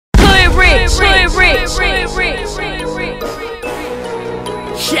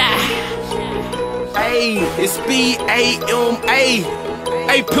it's B-A-M-A.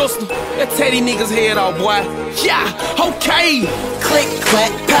 Hey, pistol, let's tear these niggas' head off, boy. Yeah, okay. Click,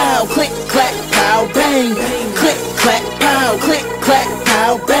 clack, pow, click, clack, pow, bang. Click, clack, pow, click, clack,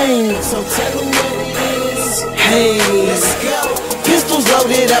 pow, bang. So tell them what it is. Hey, let's go. Pistols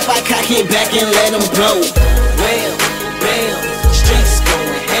loaded up, I cock it back and let them blow. Wham, bam, streets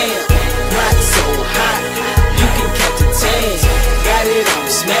going ham. Not so hot, you can catch a tan. Got it on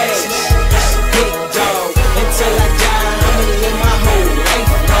smash. Big dog, until I die, I'ma live my whole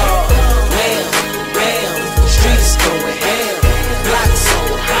life raw. Wham, bam, streets going ham. Block so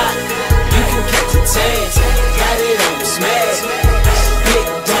hot, you can catch a tan. Got it on smash. Big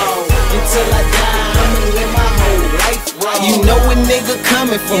dog, until I die, I'ma live my whole life raw. You know a nigga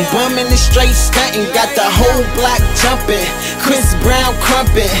coming from bumming and straight stunting. Got the whole block jumping. Chris Brown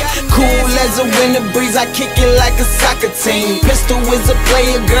crumping. Cool as a winter breeze, I kick it like a soccer team. Pistol is a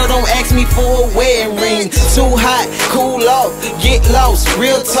player, girl, don't ask me for a wedding ring. Too hot, cool off, get lost,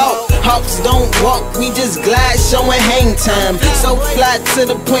 real talk. Hawks don't walk, we just glide, showing hang time. So fly to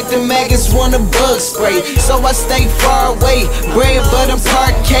the point the maggots want a bug spray. So I stay far away, bread, butter,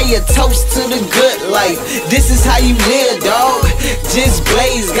 parquet, a toast to the good life. This is how you live, dog. Just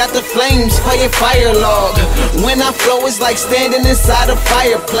blaze, got the flames for your fire log. When I flow, it's like standing inside a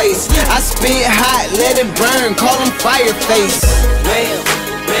fireplace. I spit hot, let it burn, call them Fireface. Bam,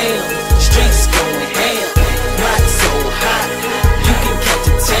 bam, streets going ham. Not so hot, you can catch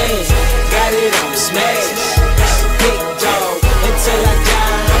a tan. Got it on smash. Big dog, until I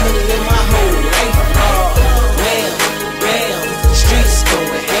die, I'ma live my whole life raw. Bam, bam, streets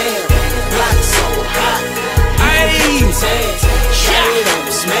going ham. Block so hot, you can catch a tan. Got it on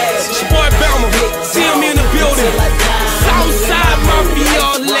smash. It's your boy Belma, see him in the building. Southside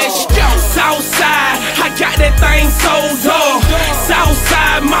Mafia, let's go. Southside, I got that thing sold off.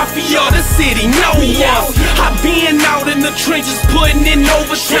 Southside Mafia, the city know us. I been out in the trenches, putting in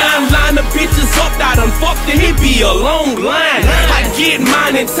overtime. Line the bitches up, I done fucked and it be a long line. I get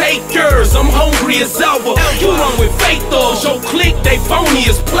mine and take yours, I'm hungry as ever. You run with fake thugs, your clique, they phony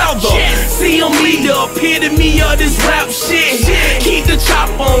as pleather. See them lead the epitome of this rap shit. Keep the chop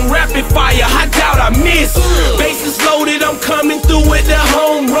on rapid fire, I doubt I miss. Bases loaded, I'm coming through with the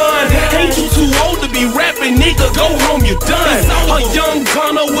home run. Ain't you too old to be rapping, nigga, go home, you done. A young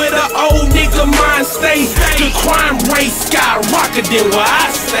gunner with an old nigga mind state. The crime rate skyrocketing where I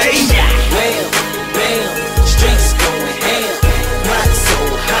stay. Bam, bam.